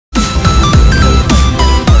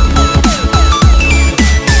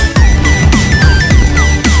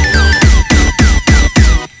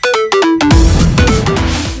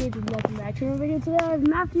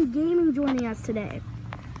us today.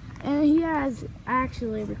 And he has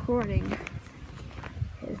actually recording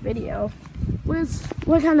his video with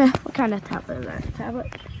what kind of tablet is that? Tablet?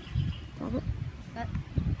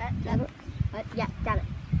 Yeah, got it.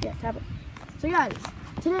 Yeah, tablet. So guys,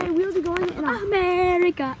 today we'll be going in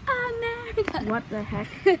America. What the heck?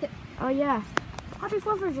 Oh yeah. Happy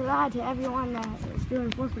 4th of July to everyone that is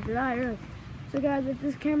doing 4th of July early. So guys, if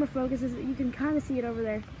this camera focuses, you can kind of see it over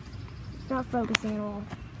there. It's not focusing at all.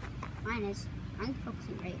 Mine is. I'm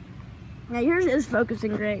focusing great. Now yours is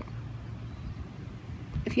focusing great.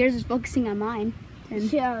 If yours is focusing on mine, then...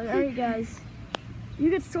 Yeah, alright guys. You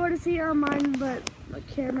could sort of see it on mine, but the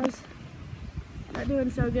camera's not doing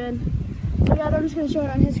so good. So guys, I'm just going to show it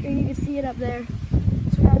on his screen. You can see it up there.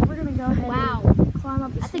 So guys, we're going to go ahead and climb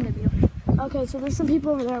up this. I think it'd be okay, so there's some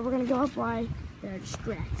people over there. We're going to go up why they're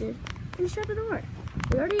distracted and shut the door.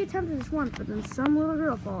 We already attempted this once, but then some little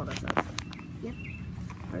girl followed us up. Yep.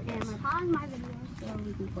 Alright And guys. I'm gonna pause my video so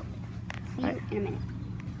we can quote it. See you in a minute.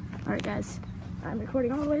 Alright guys, I'm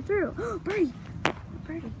recording all the way through. Birdie!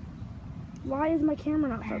 Birdie. Why is my camera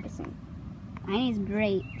not focusing? Mine is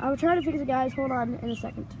great. I'll try to fix it, guys. Hold on in a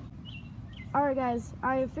second. Alright guys,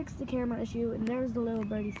 I fixed the camera issue, and there's the little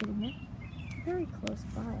birdie sitting here. Very close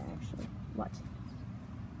by, actually. What?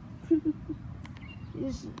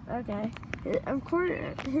 Okay. Of course,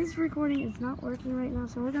 his recording is not working right now,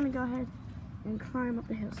 so we're going to go ahead and climb up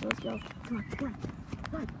the hill. So let's go. Come on,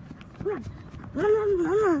 run.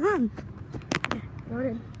 Run. Okay,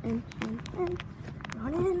 run in.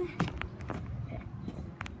 Run in. Okay.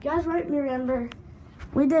 Guys, right, remember,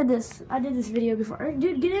 we did this. I did this video before.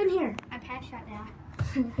 Dude, get in here. My pad shut down.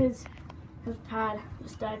 his pad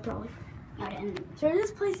just died probably. No, it didn't. So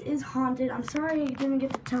this place is haunted. I'm sorry I didn't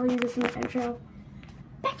get to tell you this in the intro.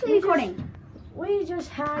 Back to the recording. We just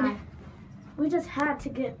had to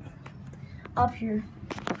get up here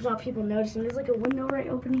without people noticing. There's like a window right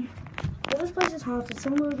open here. But this place is haunted.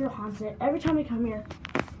 Some little girl haunts it. Every time we come here,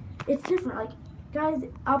 it's different. Like, guys,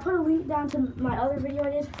 I'll put a link down to my other video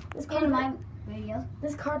I did. In my video.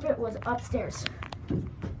 This carpet was upstairs.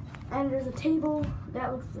 And there's a table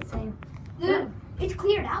that looks the same. Dude, it's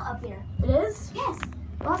cleared out up here. It is? Yes.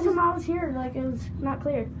 Last time I was here, like, it was not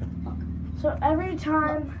cleared. So every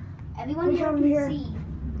time everyone we here come can here, see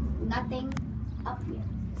nothing up here.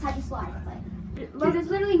 It's how you slide. Like, there's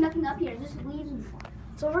literally nothing up here. It's just leaves and stuff.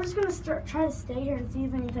 so we're just gonna try to stay here and see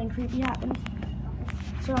if anything creepy happens.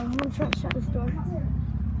 So I'm gonna try to shut this door.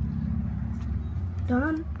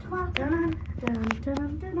 Dun dun dun dun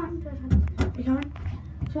dun dun dun. You coming?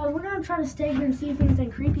 So we're gonna try to stay here and see if anything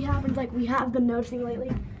creepy happens, like we have been noticing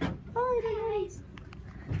lately. Oh, guys!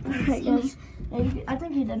 Alright, guys. Yeah, I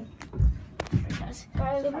think you did. Alright, guys.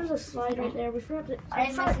 So there's a slide right there. We forgot to. I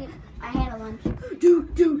had a lunch.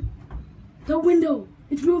 Dude! The window!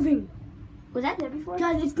 It's moving! Was that there before?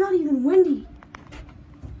 Guys, it's not even windy!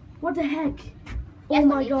 What the heck? Yes, Oh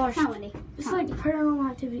my windy. gosh. It's not windy. It's like paranormal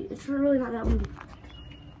activity. It's really not that windy.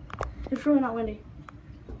 It's really not windy.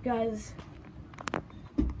 Guys,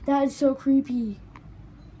 that is so creepy.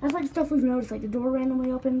 That's like stuff we've noticed, like the door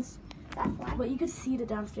randomly opens. That's why. But you could see the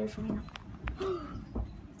downstairs from here.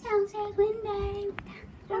 Downstairs window.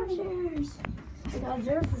 Downstairs. Hey guys,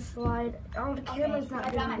 there's the slide. Oh, the camera's not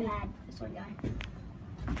I got my good. pad. I swear to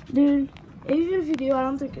God. Dude, even if you do, I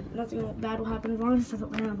don't think nothing bad will happen as long as it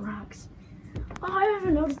doesn't land on rocks. Oh, I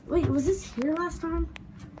haven't noticed. Wait, was this here last time?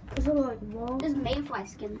 This little like wall. There's mayfly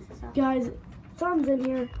skins and stuff. Guys, thumbs in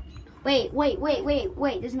here. Wait.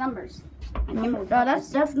 There's numbers. No,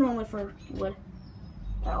 that's normally for wood.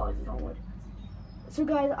 That always is on wood. So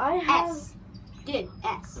guys, I have. S. Dude,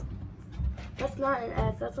 S. That's not an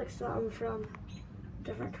S. That's like something from a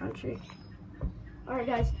different country. All right,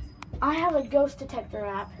 guys. I have a ghost detector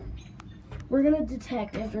app. We're gonna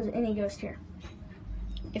detect if there's any ghost here.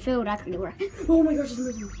 If it would actually work. Oh my gosh, it's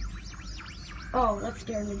moving. Oh, that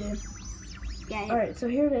scared me, dude. Yeah. All right, so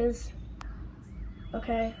here it is.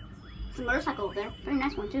 Okay. It's a motorcycle over there. Very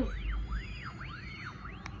nice one too.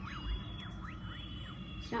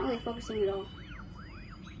 It's not really focusing at all.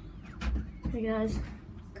 Hey guys.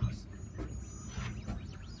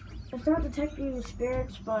 It's not detecting the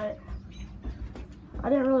spirits, but I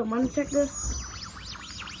didn't really want to check this.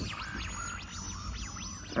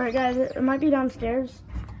 Alright guys, it might be downstairs.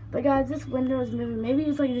 But guys, this window is moving. Maybe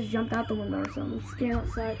it's like it just jumped out the window or something. Let's scan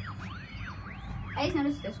outside. I just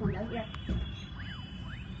noticed this window here.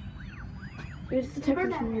 It's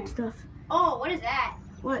detecting some weird stuff. Oh, what is that?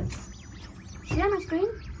 What? See that on my screen?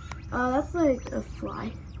 That's like a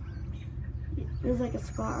fly. There's like a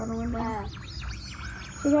spot on the window.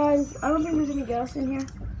 So guys, I don't think there's any ghosts in here.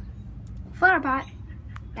 Flower pot.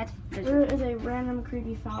 There is a random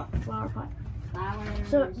creepy flower pot. flowers.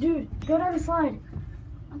 So, dude, go down the slide.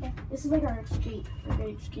 Okay. This is like our escape. Our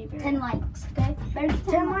great escape area. 10 likes, okay? There's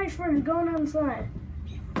 10 likes for going down the slide.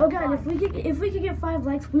 Oh god, if we could get 5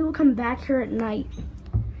 likes, we will come back here at night.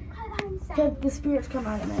 Because the spirits come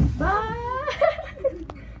out at night. Bye!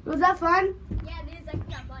 Was that fun? Yeah, it is like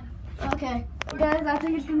kind of fun. Okay. Guys, I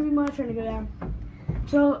think it's going to be my turn to go down.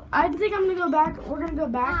 So, I think I'm going to go back. We're going to go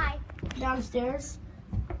back downstairs.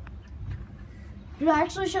 Did I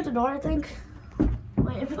actually shut the door, I think?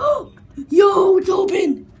 Wait, oh! Yo, it's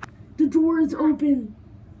open! The door is open.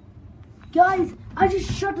 Guys, I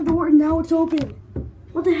just shut the door and now it's open.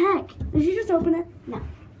 What the heck? Did you just open it? No.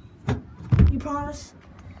 You promise?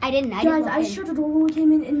 I didn't. Guys, I shut the door when we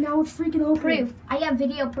came in and now it's freaking open. Proof. I have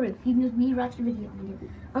video proof. You can just rewatch the video. I didn't.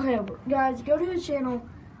 Okay, guys, go to his channel.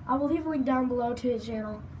 I will leave a link down below to his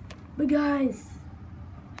channel. But guys,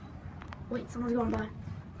 wait, someone's going by.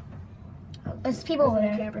 Oh, there's people over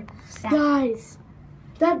there. Camper. Guys,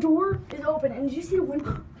 that door is open. And did you see the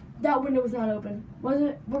window? That window was not open. Was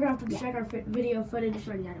it? We're going to have to check our video footage.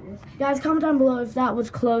 Guys, comment down below if that was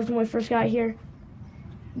closed when we first got here.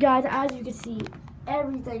 Guys, as you can see,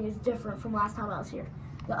 everything is different from last time I was here.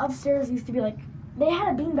 The upstairs used to be like, they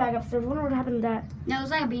had a beanbag upstairs. I wonder what happened to that. No, it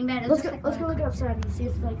was like a beanbag. Let's go look outside and see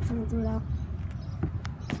if like someone threw it out.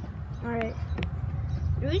 Alright.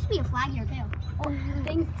 There used to be a flag here too. Oh, the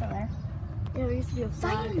thing's still there. Yeah, there used to be a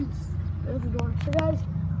flag. Science. There's the door. So guys,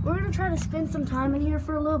 we're gonna try to spend some time in here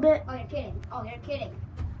for a little bit. Oh, you're kidding. Oh, you're kidding.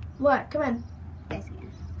 What? Come in. Yes,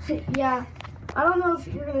 again. Yeah. I don't know if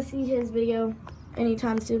you're gonna see his video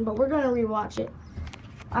anytime soon, but we're gonna rewatch it.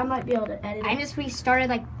 I might be able to edit it. I just restarted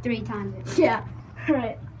like 3 times. Yeah.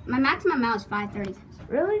 Alright. My maximum amount is 5:30.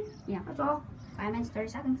 Really? Yeah. That's all? 5 minutes, 30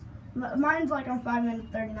 seconds. Mine's like on 5 minutes,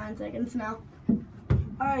 39 seconds now.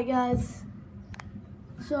 Alright, guys.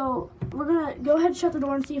 So, we're gonna go ahead and shut the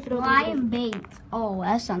door and see if it opens. Live bait. Oh,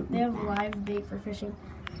 that's something. They have live bait for fishing.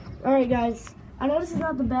 Alright, guys. I know this is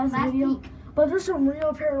not the best video, peek. but there's some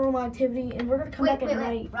real paranormal activity, and we're gonna come back at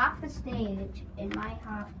night. Rock the stage in my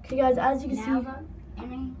house. Okay, guys, as you can see,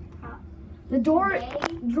 the door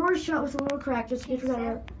is shut with a little crack, just in case we got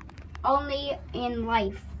it. Only in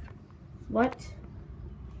life. What?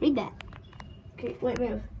 Read that. Okay, wait,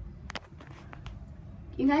 move.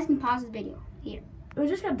 You guys can pause the video. Here. It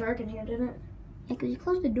just got dark in here, didn't it? Yeah, because you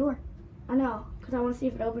closed the door. I know, because I want to see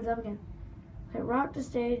if it opens up again. Okay, rock the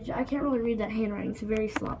stage. I can't really read that handwriting. It's very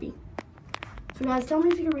sloppy. So, guys, tell me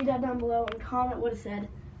if you can read that down below and comment what it said.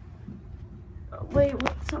 Wait,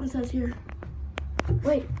 what? Something says here.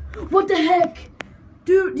 Wait, what the heck?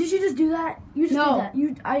 Dude, did you just do that? You just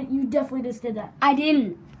did that. You definitely just did that. I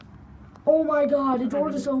didn't. Oh my god, the door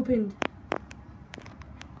just opened.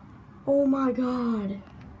 Oh my god.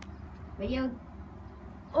 Video.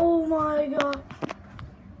 Oh my god.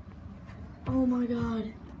 Oh my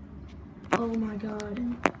god. Oh my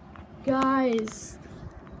god. Guys.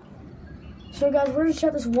 So guys, we're gonna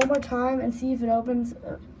shut this one more time and see if it opens.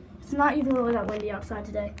 It's not even really that windy outside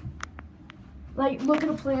today. Like, look at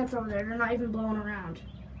the plants over there. They're not even blowing around.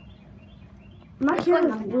 My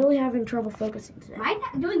camera's really having trouble focusing today. Mine's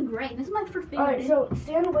doing great. This is my first video. Alright, so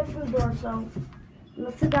stand away from the door, so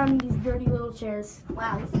let's sit down in these dirty little chairs.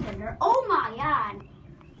 Wow, this is a dirt. Oh my god.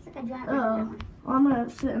 It's like a giant Well, I'm gonna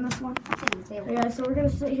sit in this one. Okay, guys, so we're gonna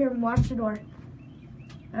sit here and watch the door.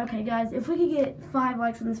 Okay, guys, if we could get 5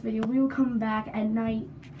 likes on this video, we will come back at night,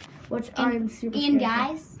 which I'm super scared. And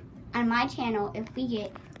guys, on my channel, if we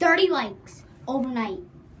get 30 likes overnight,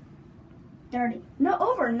 30. No,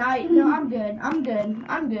 overnight. No, I'm good. I'm good.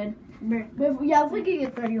 I'm good. But if we could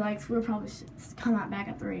get 30 likes, we'll probably come out back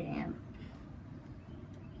at 3 a.m.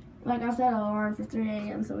 Like I said, I'll alarm for 3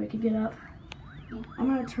 a.m. so we could get up. I'm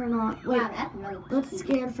gonna turn on. Wait, wow, that's really let's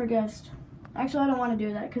scan for ghosts. Actually, I don't want to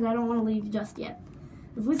do that because I don't want to leave just yet.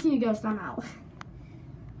 If we see a ghost, I'm out.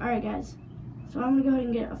 Alright, guys. So I'm gonna go ahead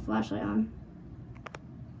and get a flashlight on.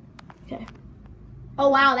 Okay. Oh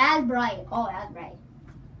wow, that is bright. Oh, that's bright.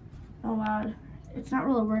 Oh wow. It's not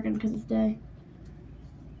really working because it's day.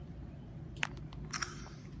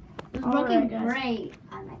 It's All working right, guys. great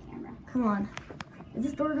on my camera. Come on. Is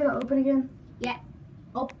this door gonna open again? Yeah.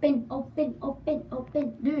 Open, open, open,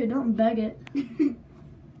 open. Dude, don't beg it.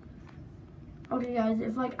 Okay, guys,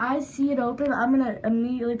 if like I see it open, I'm gonna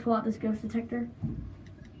immediately pull out this ghost detector,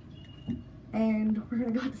 and we're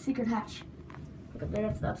gonna go at the secret hatch. Look up there,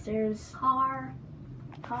 that's the upstairs. Car,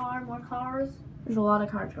 more cars. There's a lot of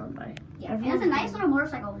cars going by. Yeah, and there's a nice little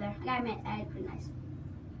motorcycle over there. I gotta admit, that is pretty nice.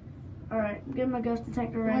 All right, get my ghost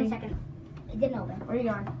detector ready. 1 second. It didn't open. Where are you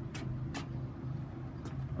going?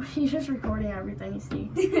 He's just recording everything you see.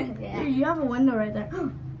 Yeah. Dude, you have a window right there.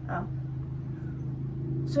 Oh.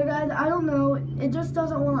 So guys, I don't know. It just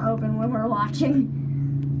doesn't want to open when we're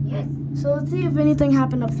watching. Yes. So let's see if anything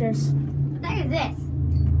happened upstairs. What the heck is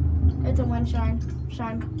this? It's a wind shine.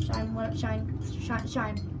 Shine.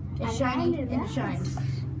 It's shiny and it shines.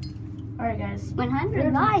 Alright guys.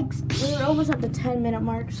 100 likes. We're almost at the 10-minute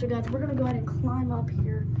mark. So guys, we're going to go ahead and climb up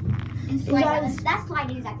here. And slide guys, that slide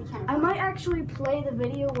is actually kind of I fun. might actually play the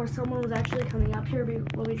video where someone was actually coming up here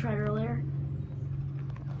what we tried earlier.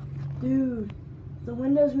 Dude, the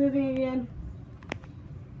window's moving again.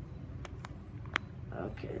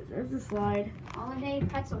 Okay, there's the slide. Holiday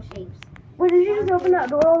pretzel shapes. Wait, did you just open that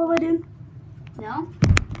door all the way, dude? No?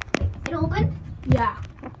 It opened? Yeah.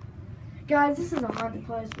 Guys, this is a haunted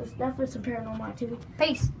place. There's definitely some paranormal activity.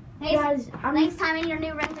 Peace. Hey, Guys, next time in your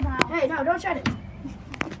new rental house. Hey, no, don't shut it.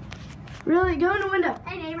 Really? Go in the window.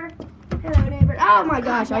 Hey, neighbor. Hello, neighbor. Oh my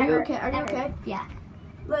gosh, are you okay? Are you Never. okay? Yeah.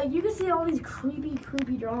 Like, you can see all these creepy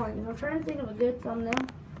drawings. I'm trying to think of a good thumbnail.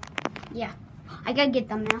 Yeah. I gotta get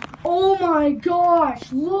them now. Oh my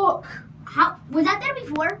gosh, look. How was that there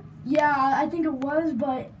before? Yeah, I think it was,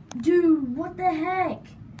 but dude, what the heck?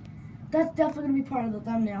 That's definitely gonna be part of the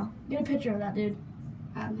thumbnail. Get a picture of that, dude.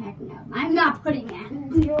 Heck no. I'm not putting that.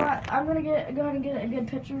 You know what? I'm gonna go ahead and get a good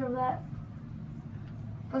picture of that.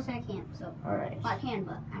 Plus I can't, so. Alright. Well, I can,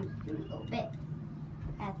 but I'm just doing a little bit.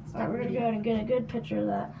 Alright, we're gonna go ahead and get a good picture of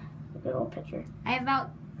that. A good old picture. I have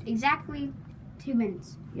about exactly 2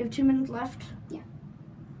 minutes. You have 2 minutes left? Yeah.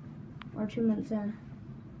 Or 2 minutes in.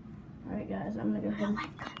 Alright guys, I'm gonna go ahead and...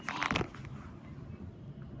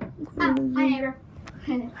 Hi, neighbor.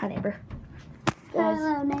 Hi, neighbor. Guys,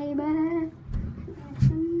 Hello, neighbor.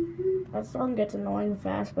 that song gets annoying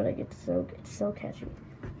fast, but it's so catchy.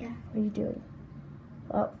 Yeah. What are you doing?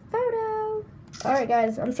 Oh, photo. Alright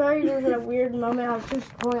guys, I'm sorry there was a weird moment. I was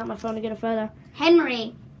just pulling out my phone to get a photo.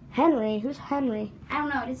 Henry. Henry? Who's Henry? I don't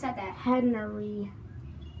know. It just said that. Henry.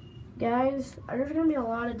 Guys, there's gonna be a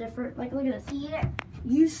lot of different, like, look at this. Here.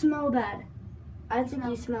 You smell bad. I think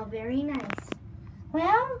you smell very nice.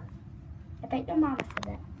 Well, I bet your mama said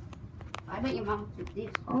that. I bet your mom did this.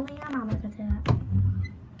 Only your mama could say that.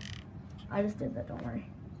 I just did that, don't worry.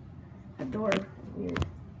 That door is weird.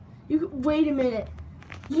 Wait a minute.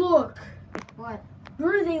 Look. What?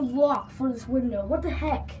 There is a lock for this window. What the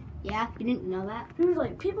heck? Yeah, you didn't know that? Dude,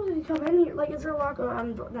 like, people can come in here. Like, is there a lock?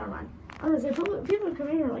 Never mind. I was gonna say, people can come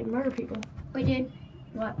in here and, like, murder people. Wait, dude.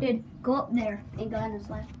 What? Dude, go up there and go on the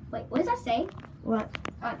slide. Wait, what does that say? What?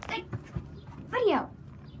 Hey, video.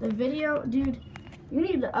 The video? Dude, you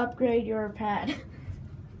need to upgrade your pad.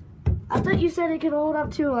 I thought you said it could hold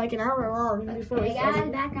up to, like, an hour long before we Okay,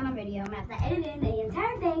 started. guys, back on a video. I'm going to edit in the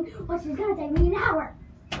entire thing, which is going to take me an hour.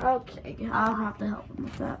 Okay, I'll have to help him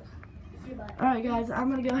with that. Alright, guys, I'm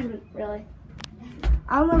going to go ahead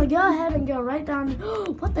and go right down.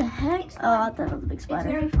 What the heck? Oh, I thought it was a big It's spider.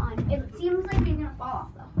 very fun. It seems like you're going to fall off,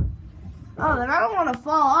 though. Oh, then I don't want to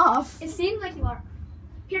fall off. It seems like you are.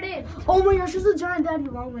 Here it is. Oh my gosh, there's a giant daddy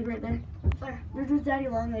long leg right there. Where? There's just daddy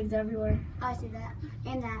long legs everywhere. I see that.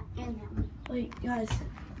 And that. And that one. Wait, guys.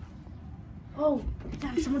 Oh, get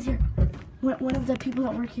down. Someone's here. One of the people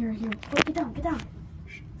that work here are here. Wait, get down. Get down.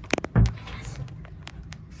 Yes.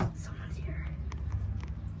 Someone's here.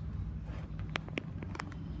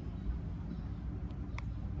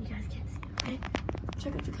 You guys can't see it, okay?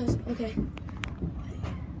 Check out the clothes. Okay.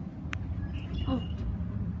 Oh.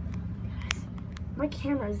 Guys, my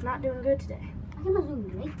camera is not doing good today. I think I'm doing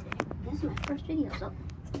great today. This is my first video, so.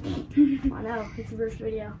 I know, it's the first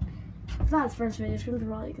video. It's not his first video, it's gonna be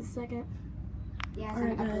probably like his second. Yeah,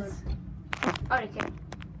 Alright, guys. Oh, okay.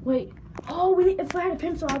 Wait. Oh, if I had a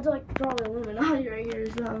pencil, I'd like draw the Illuminati right here.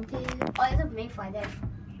 So. Oh, there's a mayfly there.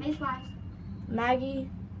 Mayflies. Maggie,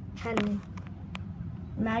 Henry.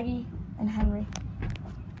 Maggie and Henry.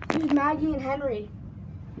 Who's Maggie and Henry?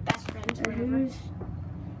 Best friends And forever. who's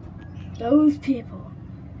those people?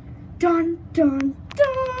 Dun, dun, dun!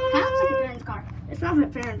 That looks like your parents' car. It's not my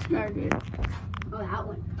parents' car, dude. Oh, that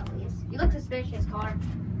one probably is. You look suspicious, car.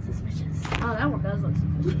 Suspicious. Oh, that one does look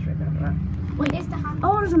suspicious right there. Wait, it's the Honda.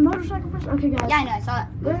 Oh, there's a motorcycle person. Okay, guys. Yeah, I know, I saw it.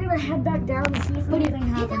 We're gonna head back down and see if But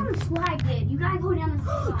anything get down happens. the slide, dude. You gotta go down the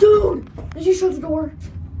slide. Dude! Did you shut the door?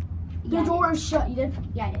 The Yeah, I door is shut. You did? did.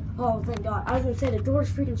 Yeah, I did. Oh, thank God. I was gonna say the door's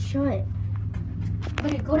freaking shut.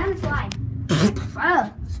 But dude, go down the slide.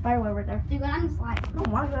 Ah, spiderweb right there. Dude, go down the slide. I don't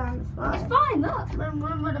want to go down this It's slide. fine, look.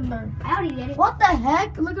 I already did it. What the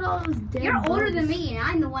heck? Look at all those dead You're older bugs. than me, and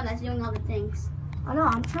I'm the one that's doing all the things. I know,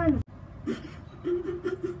 I'm trying to...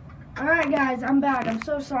 Alright guys, I'm back. I'm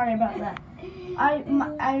so sorry about that. I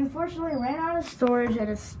unfortunately ran out of storage and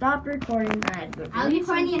it stopped recording. I had to go I was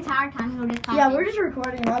recording the entire time. So just Yeah, we're just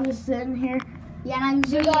recording. I'm just sitting here. Yeah, and I'm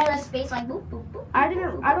zooming in guys, his face like boop, boop, boop. I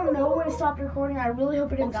don't know when it stopped recording. I really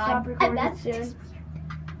hope it didn't stop recording soon.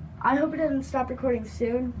 I hope it didn't stop recording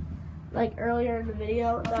soon, like earlier in the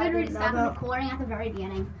video. I didn't stop recording at the very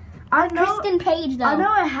beginning. I know. Kristen Page, though. I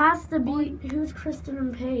know it has to be. Who's Kristen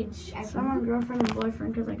and Paige? Someone, girlfriend and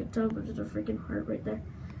boyfriend, because I could tell, but there's a freaking heart right there.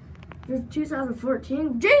 It was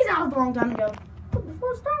 2014. Jeez, that was a long time ago.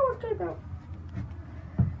 Before Star Wars came out.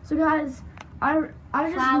 So guys, I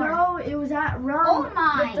just know it was at around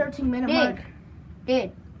the 13-minute mark.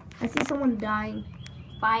 Dude. I see someone dying.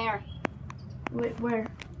 Fire. Wait, where?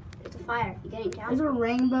 It's a fire. You getting down? There's a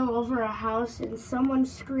rainbow over a house and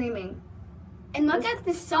someone's screaming. And look at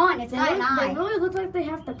the sun. It's not an eye. They really look like they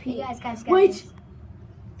have to pee. Hey guys. Wait.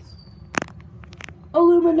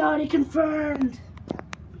 Illuminati confirmed.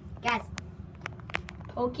 Guys.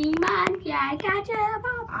 Pokemon, yeah, catch up.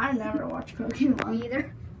 I never watched Pokemon. Me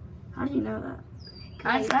either. How do you know that?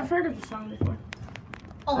 I've heard of the song before.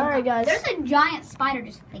 Oh, alright, guys. There's a giant spider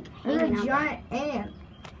just like hanging There's a giant ant.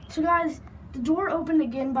 So guys, the door opened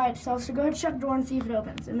again by itself, so go ahead and shut the door and see if it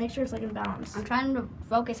opens. And make sure it's like in balance. I'm trying to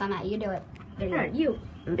focus on that. You do it. There you go.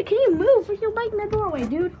 You. Can you move? You're right in the doorway,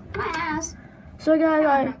 dude. My ass. So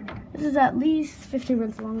guys, this is at least 15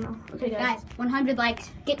 minutes long now. Okay, guys. 100 likes.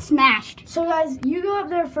 Get smashed. So guys, you go up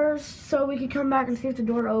there first so we can come back and see if the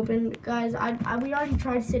door opened. Guys, we already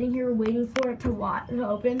tried sitting here waiting for it to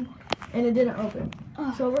open, and it didn't open.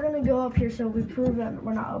 So we're going to go up here so we prove that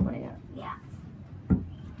we're not opening it. Yeah.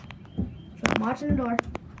 So I'm watching the door.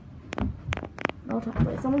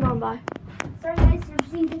 Wait, someone going by. Sorry guys, you're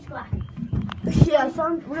seeing pitch black. Yeah,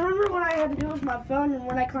 remember when I had to do it with my phone, and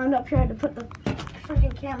when I climbed up here I had to put the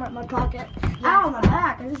freaking camera in my pocket? Yeah. Ow, my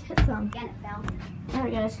back, I just hit some. Again, it fell.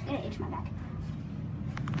 Alright guys. It itched my back.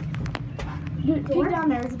 Dude, peek down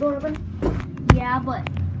there. Is the door open? Yeah, but...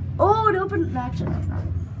 Oh, it opened. Actually, that's not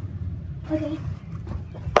it. Okay.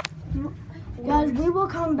 Guys, we will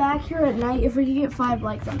come back here at night if we can get 5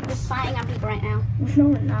 likes on We're this. spying on people right now. No,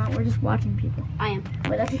 we're not. We're just watching people. I am.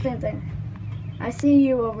 Wait, that's the same thing. I see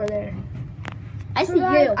you over there. I So see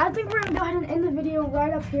guys, you. I think we're going to go ahead and end the video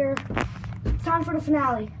right up here. It's time for the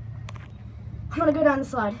finale. I'm going to go down the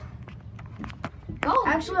slide. Go.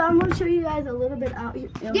 Actually, I'm going to show you guys a little bit out here.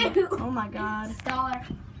 Yeah. Oh my god. Staller.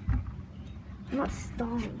 I'm not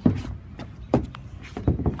stalling.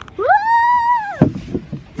 Woo!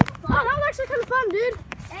 Oh, that was actually kind of fun, dude.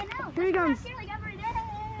 I know. Here he comes. Here like every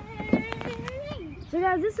day. So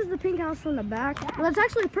guys, this is the pink house from the back. Well, it's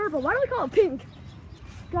actually purple. Why do we call it pink?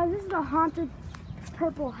 Guys, this is the haunted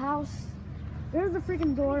purple house. There's the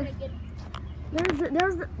freaking door.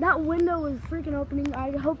 That window is freaking opening.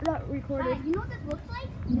 I hope that recorded. You know what this looks like?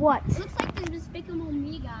 What? It looks like the Despicable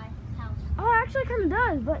Me guy house. Oh, it actually kind of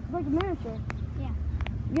does, but like miniature. Yeah.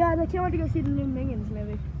 Yeah, I can't wait to go see the new Minions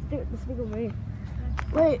movie. Despicable Me.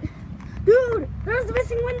 Wait, dude, there's the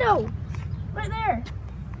missing window, right there.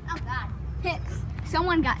 Oh God.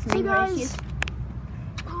 Someone got some Hey, anger guys. issues.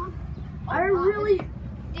 I really.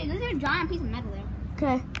 Dude, this is a giant piece of metal there.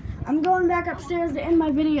 Okay, I'm going back upstairs to end my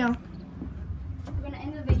video. We're gonna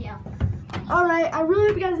end the video. Alright, I really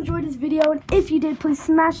hope you guys enjoyed this video, and if you did, please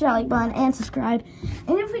smash that like button and subscribe.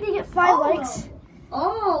 And if we did get 5 likes...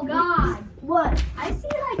 Oh, God. What? I see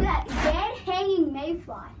like that dead hanging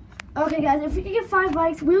mayfly. Okay, guys, if we can get 5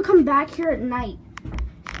 likes, we'll come back here at night.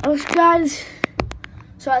 Okay, guys,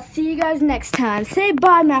 so I'll see you guys next time. Say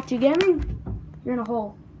bye, Matthew Gaming. You're in a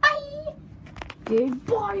hole. Bye.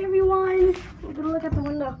 Goodbye, everyone. We're gonna look at the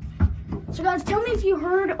window. So guys, tell me if you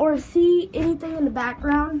heard or see anything in the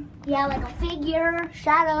background. Yeah, like a figure,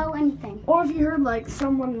 shadow, anything. Or if you heard like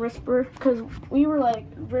someone whisper, because we were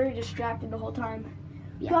like very distracted the whole time.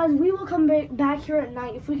 Yeah. Guys, we will come back here at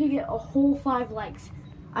night if we could get a whole 5 likes.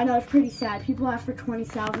 I know, it's pretty sad. People ask for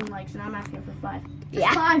 20,000 likes and I'm asking for 5. Just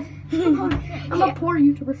Yeah. 5. I'm a poor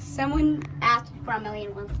YouTuber. Someone asked for 1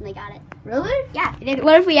 million once and they got it. Really? Yeah, they did.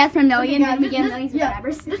 What if we asked for 1 million and we get millions of yeah.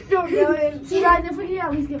 subscribers? Just do a million. So guys, if we can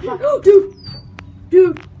at least get 5.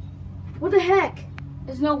 Dude, what the heck?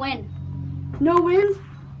 There's no wind. No wind?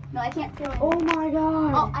 No, I can't feel it. Oh my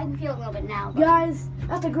god. Oh, I can feel it a little bit now. But... Guys,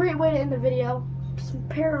 that's a great way to end the video. Some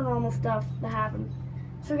paranormal stuff that happened.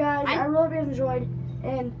 So guys, I really hope you guys enjoyed.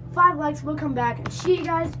 And 5 likes, we'll come back and see you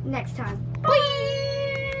guys next time. Bye!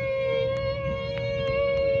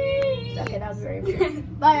 Okay, that was very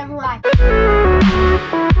weird. Bye everyone. Bye.